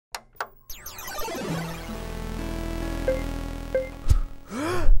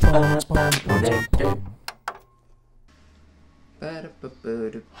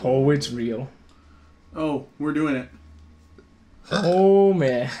Oh, it's real. Oh, we're doing it. Oh,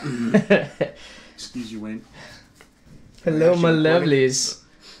 man. Excuse you, Wayne. Hello, my lovelies.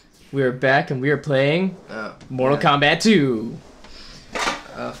 We are back and we are playing Mortal Kombat 2.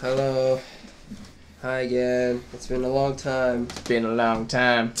 Hello. Hi again. It's been a long time. It's been a long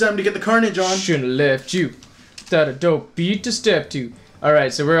time. Time to get the carnage on. Shouldn't have left you. Thought a dope beat to step to.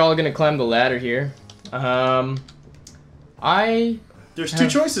 Alright, so we're all gonna climb the ladder here. There's two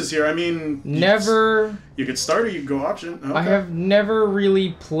choices here. I mean, you could start or you could go option. Okay. I have never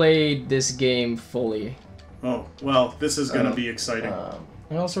really played this game fully. Oh, well, this is gonna be exciting.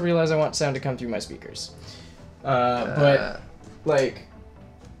 I also realize I want sound to come through my speakers. But, like...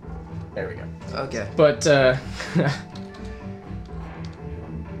 There we go. Okay. But,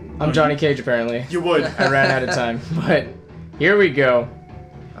 I'm Johnny Cage, apparently. You would. I ran out of time. But, here we go.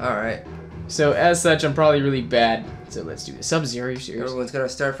 Alright. So, as such, I'm probably really bad. So, let's do this. Sub-Zero, are you serious? Everyone's gotta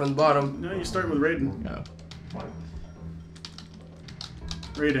start from the bottom. No, you start with Raiden. No.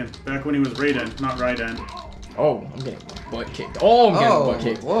 Raiden. Back when he was Raiden, not Raiden. Oh, I'm getting butt kicked. Oh, I'm getting butt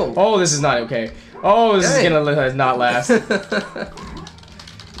kicked. Whoa. Oh, this is not okay. Oh, this is gonna not last.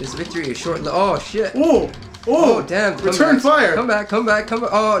 This victory is short. Oh, shit. Whoa! Oh, damn. Return fire! Come back, come back, come back.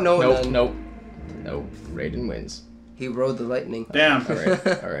 Oh, no, Nope. Raiden wins. He rode the lightning. Damn.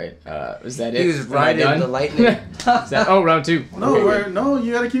 Alright. Is that it? He was riding the lightning. Is that, oh, round two. No, Okay. no,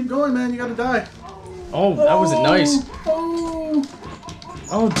 you gotta keep going, man. You gotta die. Oh, that wasn't nice. Oh,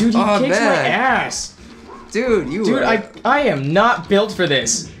 Oh, dude, he kicks my ass. Dude, I am not built for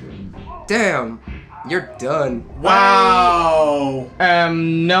this. Damn. You're done. wow.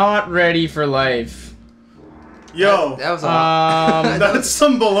 I'm not ready for life. Yo. That was a that's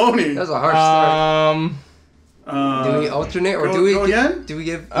some baloney. that was a harsh start. Do we alternate or do we go again? Do we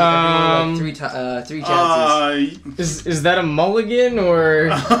give everyone like three chances? Is that a mulligan or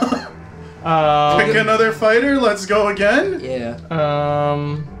pick another fighter? Let's go again. Yeah.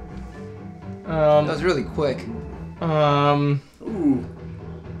 That was really quick. Ooh.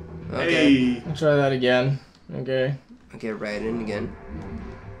 Okay. Hey. I'll try that again. Okay. Okay, right in again.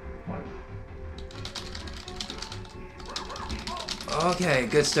 Okay,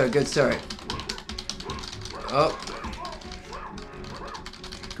 good start, good start. Oh.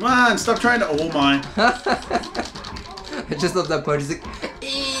 Come on, stop trying to. Oh my. I just love that part. He's like,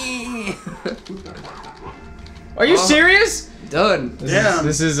 Are you serious? done.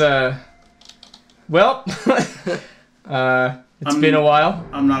 This is well, it's been a while.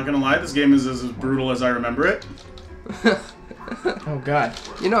 I'm not gonna lie, this game is as brutal as I remember it. Oh god.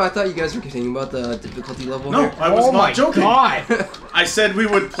 You know, I thought you guys were kidding about the difficulty level. No, here. I was not joking. Oh my god. I said we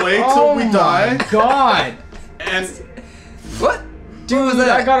would play till we die. Oh my god. And What? Dude, what was that?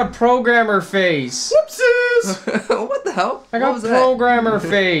 I got a programmer face. whoopsies! What the hell? I got programmer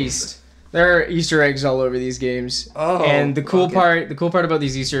faced. There are Easter eggs all over these games. Oh. And the cool part about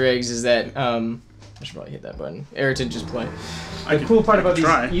these Easter eggs is that I should probably hit that button. Ayrton, just play. The cool part about these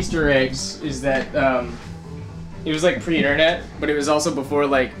Easter eggs is that it was like pre-internet, but it was also before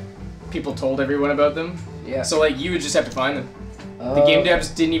like people told everyone about them. Yeah. So like you would just have to find them. The game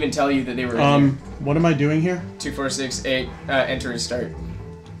devs didn't even tell you that they were in here. What am I doing here? 2, 4, 6, 8. Enter and start.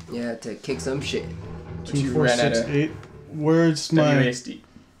 Yeah, to kick some shit. 2, 4, 6, 8. Where's my WASD.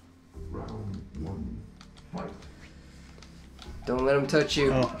 Don't let him touch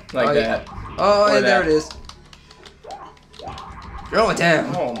you. Oh. Like that. Oh, Or and there that. it is. Oh,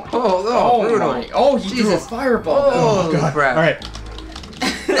 damn. Oh my. Oh, brutal. my. Oh, he threw a Jesus. fireball. Oh, God. crap. Alright.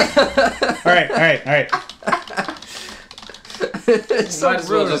 It's so Might as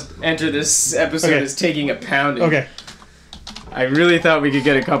well brutal. just enter this episode as taking a pounding. Okay. I really thought we could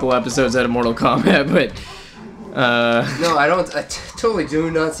get a couple episodes out of Mortal Kombat, but No, I don't. I totally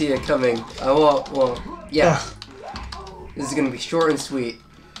do not see it coming. Well, yeah. This is gonna be short and sweet.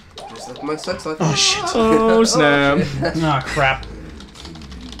 Just like my sex life. Oh shit. oh snap, Ah, crap.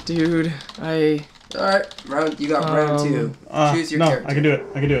 dude! Alright, you got round 2. Choose your no, character. I can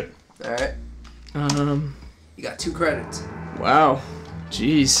do it. Alright. You got 2 credits. Wow,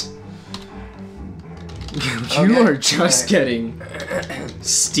 jeez. You Okay. are just getting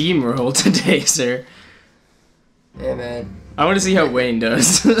steamrolled today, sir. Yeah, man. I want to see how Wayne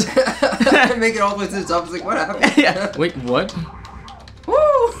does. Make it all the way to the top. It's like, what happened? Yeah. Wait, what?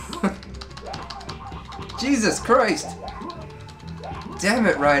 Woo! Jesus Christ! Damn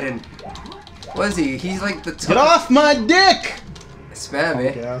it, Raiden. What is he? He's like the top. Get off my dick! Spam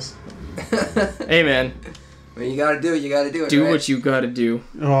it. Gas. Hey, man. When you gotta do it, you gotta do it. Do right? what you gotta do.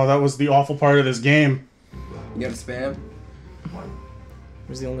 Oh, that was the awful part of this game. You gotta spam.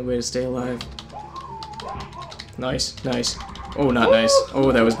 was the only way to stay alive. Nice, nice. Oh, not nice.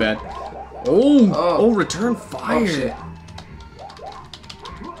 Oh, that was bad. Oh, return fire. Oh, shit.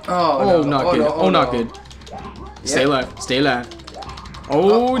 Oh, not good. Oh, not good. Stay alive. Stay alive.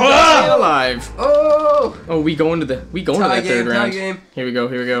 Oh, stay alive. Oh, we go into that third round. Game. Here we go.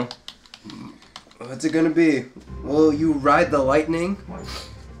 Here we go. What's it gonna be? Will you ride the lightning?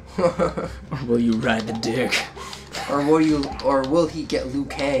 Or will you ride the dick? Or will he get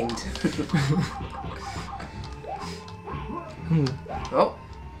Luke hanged?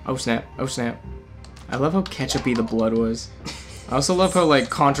 Oh snap. Oh snap. I love how ketchupy the blood was. I also love how like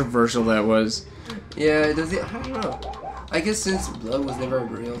controversial that was. Yeah, does it? I don't know. I guess since blood was never a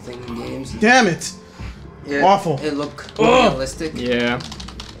real thing in games. Damn it! Yeah, awful. It looked realistic. Yeah.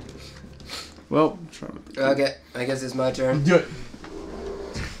 Well, okay, I guess it's my turn. Do it.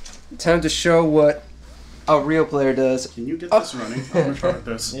 Time to show what a real player does. Can you get this running? I'm gonna try with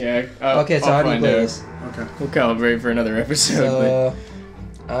this. Yeah. Okay, so how do you play this? Okay. We'll calibrate for another episode. So,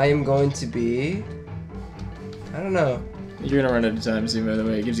 I am going to be... I don't know. You're gonna run out of time soon, by the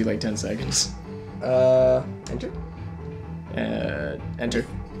way. It gives you like 10 seconds. Enter? Enter.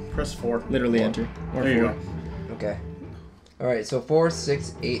 Press 4. Literally enter. Or there you 4. go. Okay. Alright, so 4,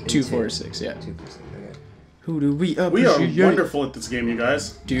 6, 8, and 2, 4, 6, yeah. 2, 4, 6, okay. Who do we appreciate? We are wonderful at this game, you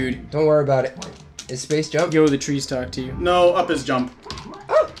guys. Dude. Don't worry about it. Is space jump? Yo, the trees talk to you. No, up is jump.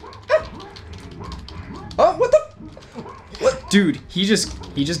 Oh, what the? What? Dude, he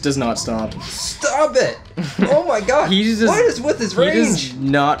just does not stop. Stop it! Oh my god! He just, what is with his range? He does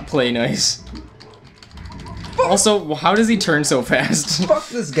not play nice. Also, how does he turn so fast? Fuck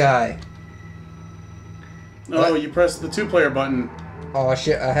this guy. Oh, you press the 2-player button. Oh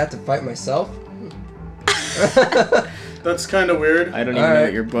shit, I had to fight myself? That's kind of weird. I don't even know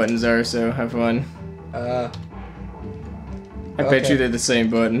what your buttons are, so have fun. I bet you they're the same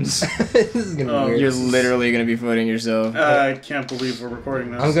buttons. This is gonna be weird. You're literally gonna be fighting yourself. I can't believe we're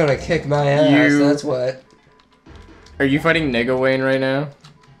recording this. I'm gonna kick my ass, that's what. Are you fighting Nega Wayne right now?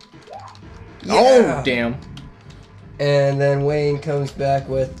 Yeah. Oh, damn. And then Wayne comes back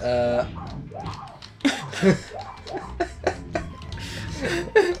with,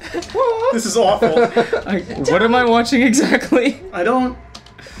 This is awful. What am I watching exactly? I don't...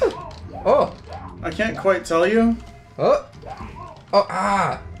 Oh. I can't quite tell you. Oh. Oh,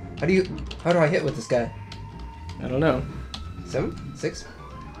 ah. How do I hit with this guy? I don't know. 7? 6?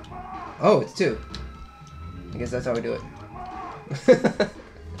 Oh, it's 2. I guess that's how we do it.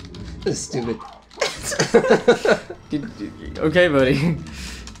 This is stupid. Okay, buddy.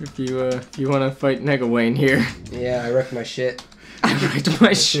 If you want to fight Nega Wayne here. Yeah, I wrecked my shit. I wrecked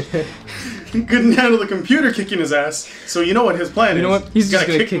my shit. Couldn't handle the computer kicking his ass, so you know what his plan is. You know what? He's just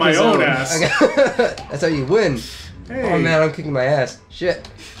gonna kick my own ass. That's how you win. Hey. Oh man, I'm kicking my ass. Shit.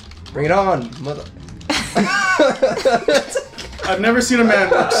 Bring it on, mother. I've never seen a man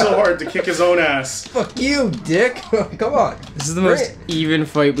work so hard to kick his own ass. Fuck you, dick. Come on. This is the most even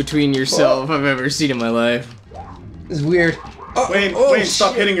fight between yourself I've ever seen in my life. This is weird. Oh, Wayne,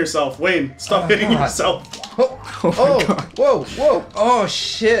 stop hitting yourself. Wayne, stop hitting yourself. Oh, whoa, whoa. Oh,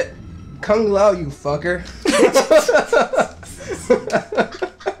 shit. Kung Lao, you fucker.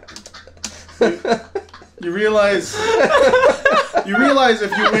 You realize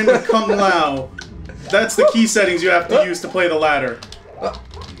if you win with Kung Lao, that's the key settings you have to use to play the ladder.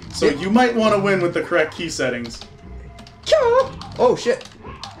 So you might want to win with the correct key settings. Oh, shit.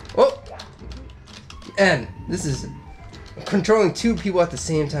 Oh. And this is... Controlling 2 people at the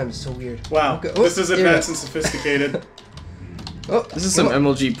same time is so weird. Wow, okay. This is advanced and sophisticated. This is some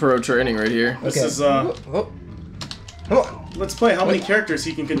MLG Pro training right here. This is, Come on. Let's play how many characters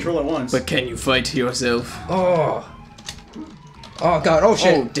he can control at once. But can you fight yourself? Oh. Oh, God. Oh,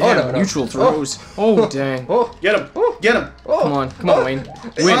 shit. Oh, damn. Oh, no. Neutral throws. Oh, dang. Oh. Get him. Get him. Oh. Come on, Wayne.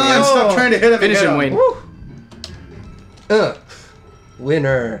 Win, man. Stop trying to hit him. Finish him, Wayne.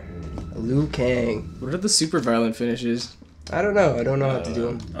 Winner. Liu Kang. What are the super violent finishes? I don't know. I don't know how to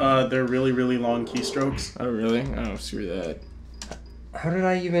do them. They're really, really long keystrokes. Oh, really? Oh, screw that. How did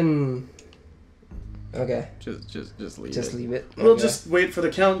I even... Okay. Just leave it. Just leave it. We'll Okay. just wait for the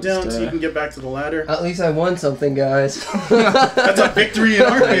countdown so you can get back to the ladder. At least I won something, guys. That's a victory in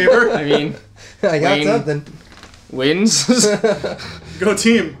our favor. I mean... I got Wayne something. Wins? Go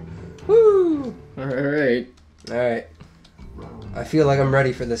team. Woo! Alright. Alright. I feel like I'm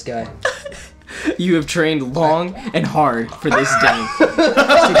ready for this guy. You have trained long and hard for this day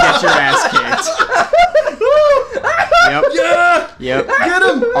to get your ass kicked. Yep. Yeah! Yep. Get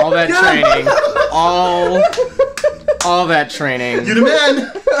him! All that training. All that training. You're the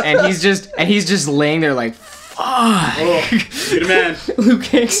man! And he's just laying there like, Fuck! Oh, get a man. Liu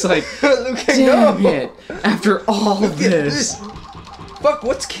Kang's like, Liu Kang, damn no! it! After all of this. Fuck,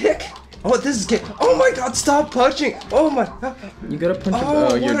 what's kick? Oh, this is kick. Oh my god, stop punching! Oh my... You gotta punch him. Oh,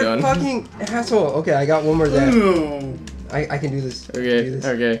 Oh, you're what a done. fucking asshole. Okay, I got one more there. Ooh. I can do this. I can Okay, do this.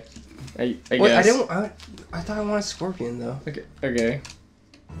 okay. I Wait, guess. I thought I wanted Scorpion, though. Okay.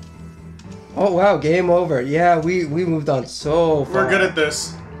 Oh, wow, game over. Yeah, we moved on so far. We're good at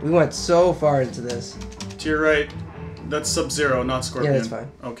this. We went so far into this. To your right. That's Sub-Zero, not Scorpion. Yeah, that's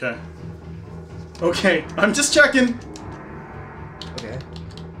fine. Okay. Okay, I'm just checking. Okay.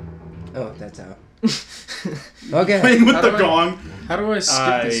 Oh, that's out. Okay. Playing with the gong. How do I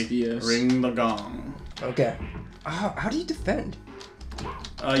skip this BS? Ring the gong. Okay. How do you defend?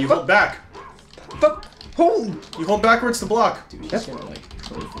 You hold back. Fuck! Holy! You hold backwards to block. Dude, he's gonna like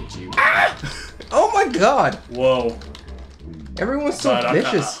perfect you. Oh my god! Whoa. Everyone's so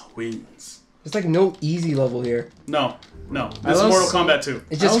vicious. Wins. There's like no easy level here. No. This is Mortal Kombat 2.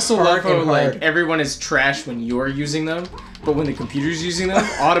 It's I just also love hard how and like hard. everyone is trash when you're using them, but when the computer's using them,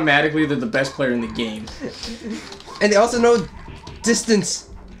 automatically they're the best player in the game. And they also know distance.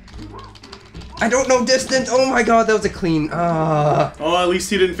 I don't know distance. Oh my god, that was a clean. Oh, at least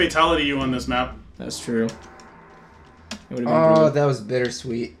he didn't fatality you on this map. That's true. It would've been Oh, brutal. that was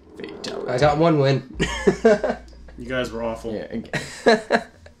bittersweet. Fatality. I got one win. You guys were awful. Yeah.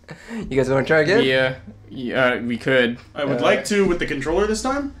 You guys want to try again? Yeah, we could. I would like to with the controller this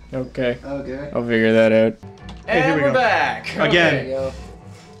time. Okay. Okay. I'll figure that out. Hey, here we we're go. back. Again. There you go.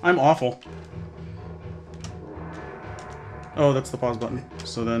 I'm awful. Oh, that's the pause button.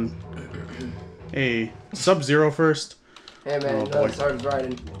 So then... Hey, Sub-Zero first. Hey man, Oh, that boy. was hard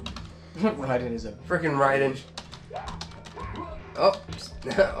riding. What Raiden is a... Freaking riding. Oh.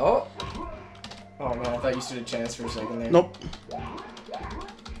 Oh. Oh man, I thought you stood a chance for a second there. Nope. Oh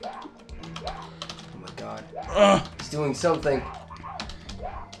my god. Ugh. He's doing something.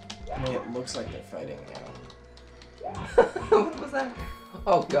 I mean, it looks like they're fighting now. What was that?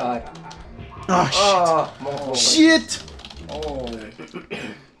 Oh god. Oh, Oh, shit. Oh.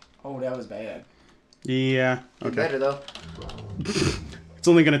 Oh, that was bad. Yeah. Okay. Better though. It's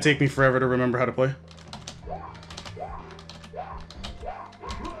only gonna take me forever to remember how to play.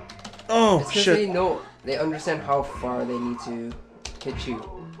 Oh, It's because shit. they know, they understand how far they need to hit you.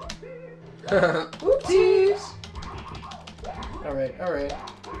 Oopsies! Alright.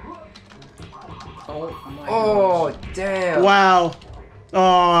 Oh my Oh, gosh. damn. Wow.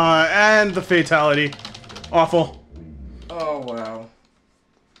 Oh, and the fatality. Awful. Oh wow.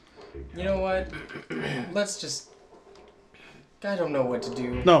 You know what? Let's just... I don't know what to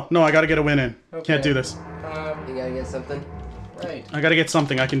do. No, I gotta get a win in. Okay. Can't do this. You gotta get something. Right. I gotta get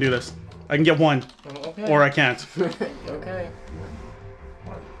something. I can do this. I can get one. Okay. Or I can't. Okay.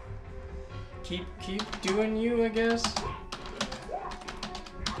 Keep doing you, I guess.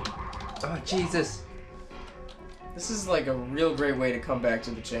 Oh, Jesus. This is like a real great way to come back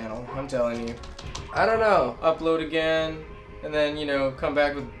to the channel. I'm telling you. I don't know. Upload again, and then, you know, come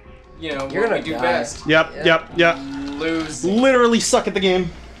back with, you know, You're what we gonna do die. best. Yep. Lose. Literally suck at the game.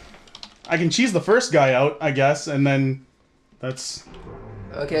 I can cheese the first guy out, I guess, and then that's...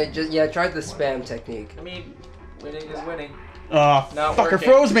 Okay, just, try the spam technique. I mean, winning is winning. Not fucker working.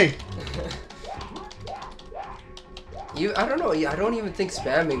 froze me. I don't know. I don't even think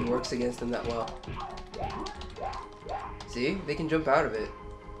spamming works against them that well. See? They can jump out of it.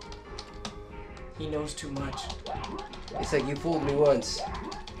 He knows too much. It's like, you fooled me once.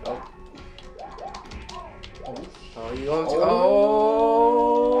 Oh. Oh, you going to...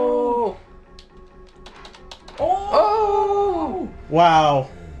 Oh. Oh! Wow.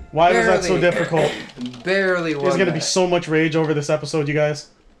 Why was that so Barely. difficult? Barely won There's gonna be that. so much rage over this episode, you guys.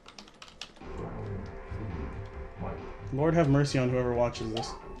 Lord have mercy on whoever watches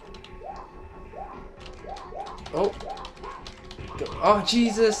this. Oh. Oh,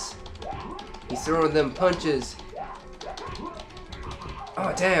 Jesus. He's throwing them punches.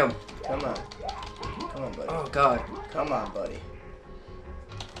 Oh, damn. Come on. Come on, buddy. Oh, God. Come on, buddy.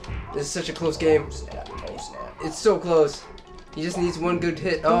 This is such a close game. Snap. Oh, snap. It's so close. He just needs one good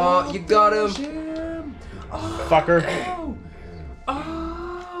hit. Oh, you got him. Fucker.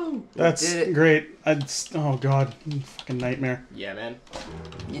 Oh. That's did it. great. Oh god. Fucking nightmare. Yeah, man.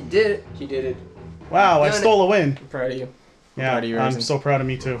 You did it. He did it. Wow, I Done it. stole a win. I'm proud of you. Yeah, proud of you, I'm Ayrton. so proud of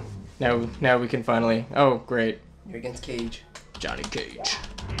me too. Now we can finally... Oh, great. You're against Cage. Johnny Cage.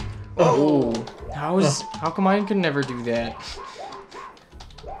 Oh. How come I could never do that?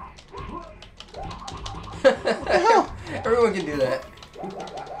 Everyone can do that.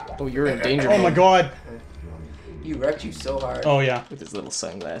 Oh, you're in danger. Oh my man. god. You wrecked you so hard. Oh yeah. With his little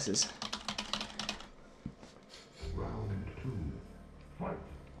sunglasses.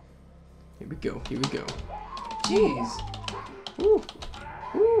 we go. Here we go. Jeez. Woo.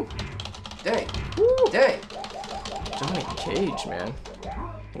 Woo. Dang. Woo. Dang. Johnny Cage, man.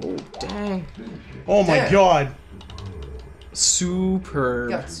 Oh, dang. Oh my god. Superb.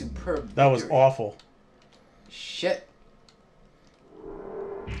 Got superb. That was awful. Shit.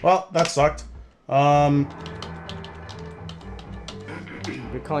 Well, that sucked. You're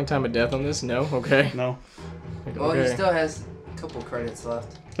calling time of death on this? No? Okay. No. Well, he still has a couple credits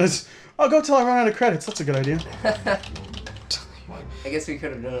left. I'll go till I run out of credits. That's a good idea. I guess we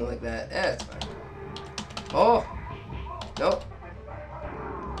could have done it like that. Yeah, it's fine. Oh! Nope.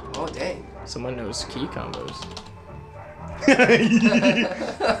 Oh, dang. Someone knows key combos.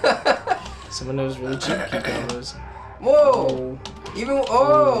 Someone knows really cheap key combos. Whoa! Even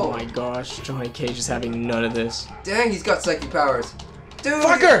Oh my gosh, Johnny Cage is having none of this. Dang, he's got psychic powers. Dude!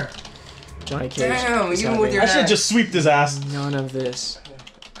 Fucker! Johnny Cage. Damn, is even with your I should just sweep his ass. none of this.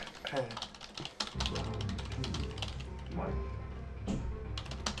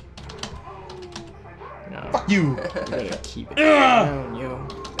 No. Fuck you! You gotta keep it down, yo.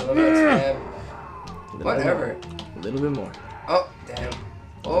 Whatever. A little bit more. Oh, damn.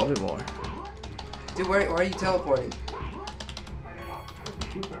 A little bit more. Dude, why are you teleporting?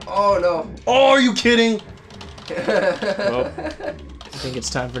 Oh, no. Oh, are you kidding? Well, I think it's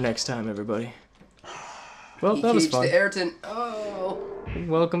time for next time, everybody. Well, that was fun. To Ayrton. Oh.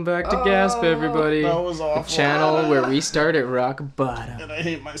 Welcome back to Gasp, everybody. That was awful. The channel where we start at rock bottom. And I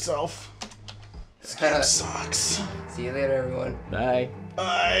hate myself. This game sucks. See you later, everyone. Bye.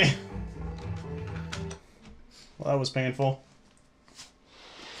 Bye. Well, that was painful.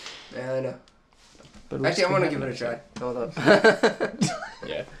 Yeah, I know. But Actually, I want to give it a try. Hold up.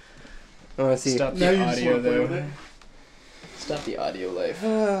 Yeah. I want to see. Stop the audio, though. Stop the audio life.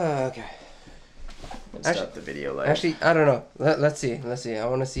 Okay. And stop the video life. Actually, I don't know. Let's see. Let's see. I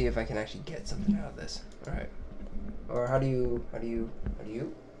want to see if I can actually get something out of this. All right. Or how do you?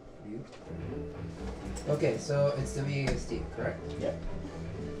 Okay, so it's the VSD, correct? Yeah.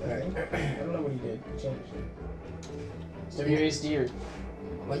 All right. I don't know what you did. It's WASD or...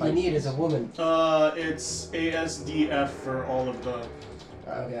 What you need is a woman. It's ASDF for all of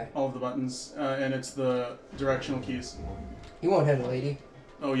the buttons, and it's the directional keys. He won't hit a lady.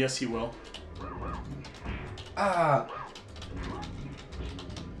 Oh yes, he will. Ah.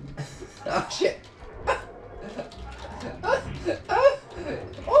 Oh shit.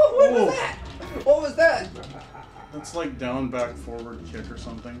 Oh, what was that? What was that? That's like down, back, forward, kick or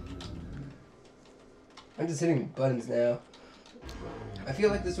something. I'm just hitting buttons now. I feel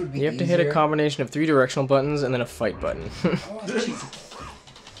like this would be You have to hit a combination of 3 directional buttons and then a fight button. Oh, Jesus.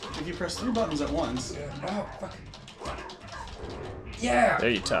 If you press 3 buttons at once. Oh, fuck. Yeah! There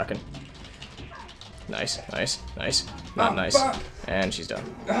you talking. Nice, nice, nice. Not nice. Fuck. And she's done.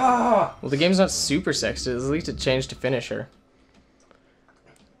 Ah! Well, the game's not super sexist. At least it changed to finish her.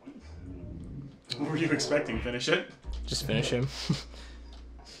 What were you expecting? Finish it? Just finish him.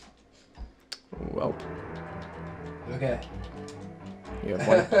 Well. Okay. You have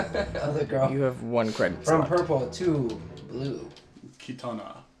one. Other girl. You have 1 credit From slot. purple to blue.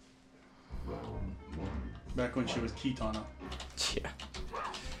 Kitana. Back when she was Kitana. Yeah.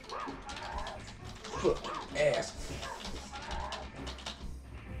 Ass.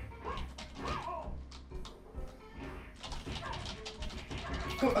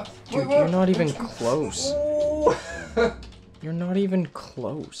 Dude, you're not even close. You're not even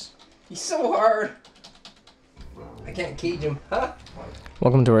close. He's so hard. I can't cage him. Huh?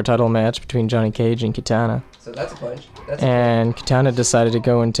 Welcome to our title match between Johnny Cage and Kitana. So that's a punch. That's a And Kitana decided to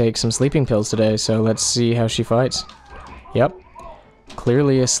go and take some sleeping pills today, so let's see how she fights. Yep.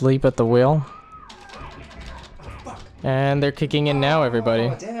 Clearly asleep at the wheel. And they're kicking in now, everybody.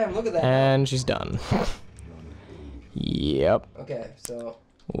 Oh, damn, look at that. And she's done. Yep. Okay, so...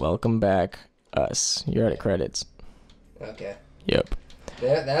 Welcome back, us. You're out of credits. Okay. Yep.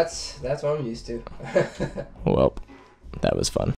 That's what I'm used to. Well, that was fun.